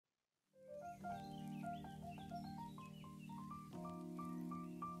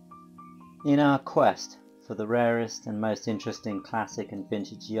In our quest for the rarest and most interesting classic and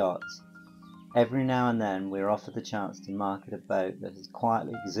vintage yachts, every now and then we are offered the chance to market a boat that has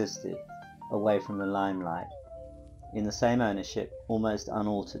quietly existed away from the limelight, in the same ownership, almost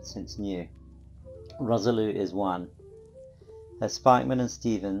unaltered since new. ROSALU is one. Her Sparkman and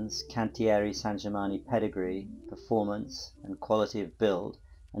Stevens Cantieri Sangermani pedigree, performance and quality of build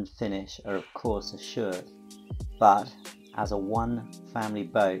and finish are of course assured, but as a one-family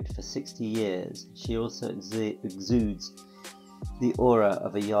boat for 60 years, she also exudes the aura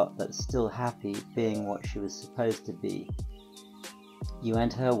of a yacht that's still happy being what she was supposed to be. You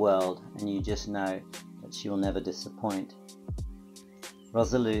enter her world and you just know that she will never disappoint.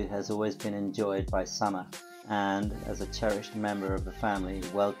 ROSALU has always been enjoyed by summer and, as a cherished member of the family,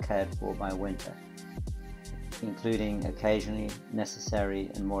 well cared for by winter, including occasionally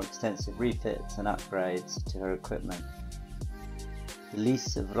necessary and more extensive refits and upgrades to her equipment. The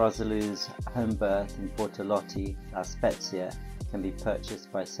lease of ROSALU's home berth in Portolotti, La Spezia, can be purchased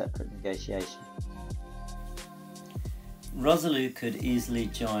by separate negotiation. ROSALU could easily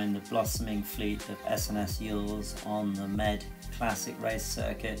join the blossoming fleet of S&S Yawls on the Med Classic race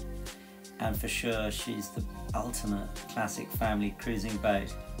circuit, and for sure she's the ultimate classic family cruising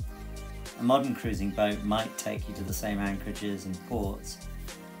boat. A modern cruising boat might take you to the same anchorages and ports,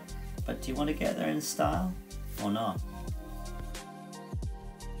 but do you want to get there in style or not?